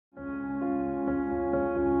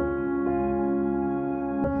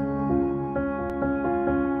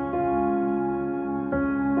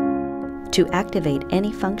To activate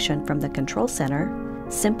any function from the control center,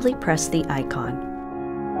 simply press the icon.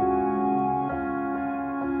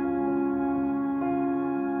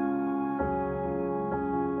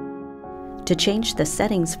 To change the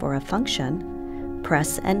settings for a function,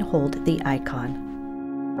 press and hold the icon.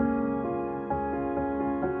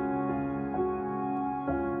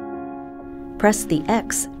 Press the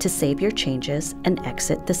X to save your changes and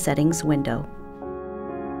exit the settings window.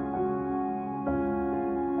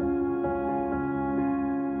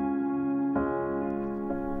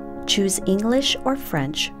 Choose English or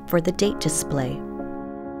French for the date display.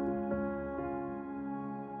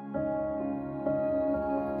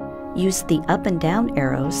 Use the up and down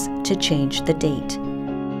arrows to change the date.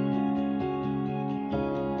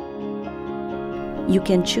 You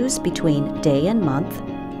can choose between day and month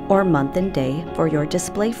or month and day for your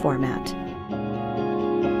display format.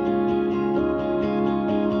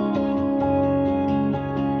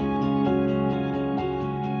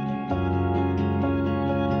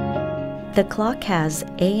 The clock has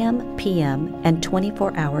AM, PM, and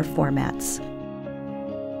 24-hour formats.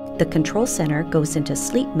 The control center goes into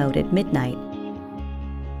sleep mode at midnight.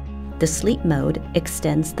 The sleep mode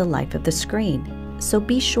extends the life of the screen, so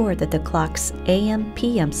be sure that the clock's AM,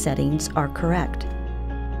 PM settings are correct.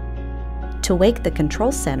 To wake the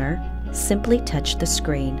control center, simply touch the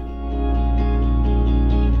screen.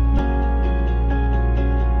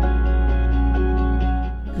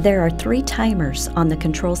 There are 3 timers on the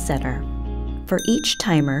control center. For each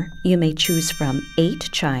timer, you may choose from 8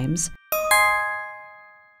 chimes,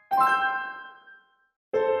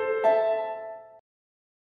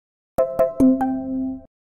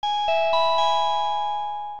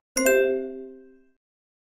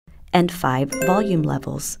 and 5 volume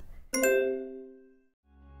levels.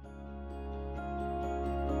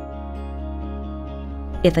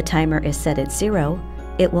 If a timer is set at 0,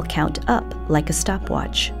 it will count up like a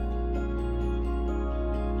stopwatch.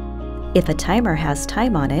 If a timer has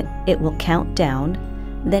time on it, it will count down,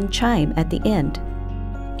 then chime at the end.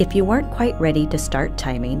 If you weren't quite ready to start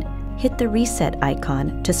timing, hit the reset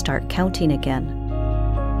icon to start counting again.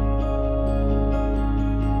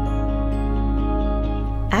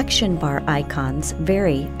 Action bar icons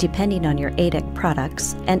vary depending on your A-dec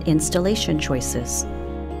products and installation choices.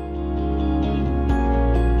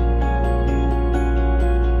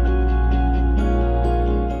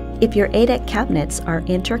 If your A-dec cabinets are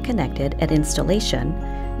interconnected at installation,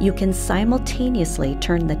 you can simultaneously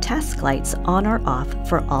turn the task lights on or off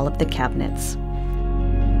for all of the cabinets.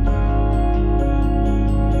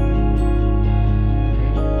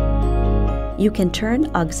 You can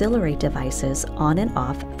turn auxiliary devices on and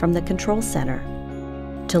off from the control center.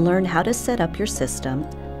 To learn how to set up your system,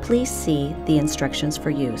 please see the instructions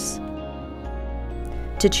for use.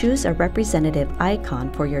 To choose a representative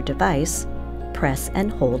icon for your device, press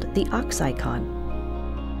and hold the aux icon.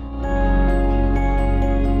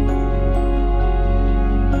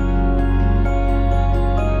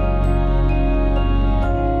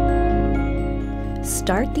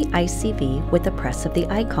 Start the ICV with the press of the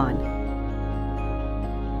icon.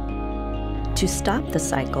 To stop the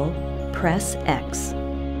cycle, press X.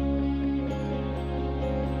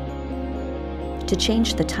 To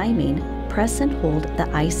change the timing, press and hold the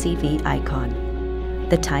ICV icon.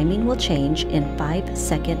 The timing will change in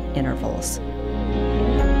 5-second intervals.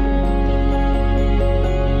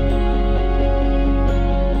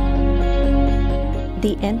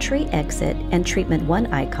 The entry, exit, and treatment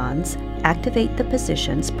 1 icons activate the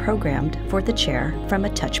positions programmed for the chair from a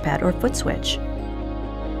touchpad or foot switch.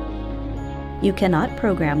 You cannot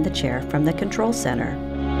program the chair from the control center.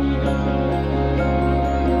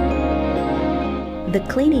 The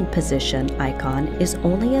cleaning position icon is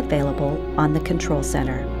only available on the control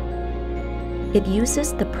center. It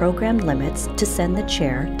uses the program limits to send the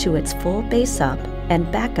chair to its full base up and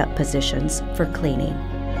backup positions for cleaning.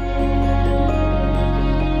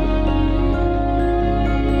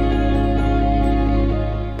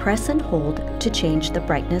 Press and hold to change the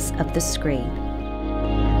brightness of the screen.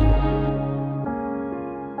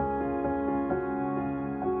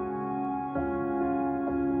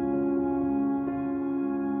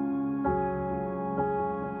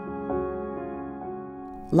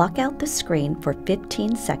 Lock out the screen for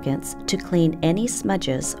 15 seconds to clean any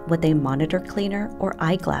smudges with a monitor cleaner or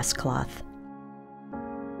eyeglass cloth.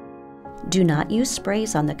 Do not use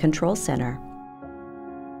sprays on the control center.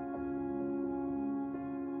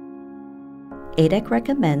 A-dec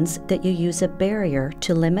recommends that you use a barrier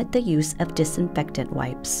to limit the use of disinfectant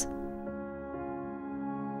wipes.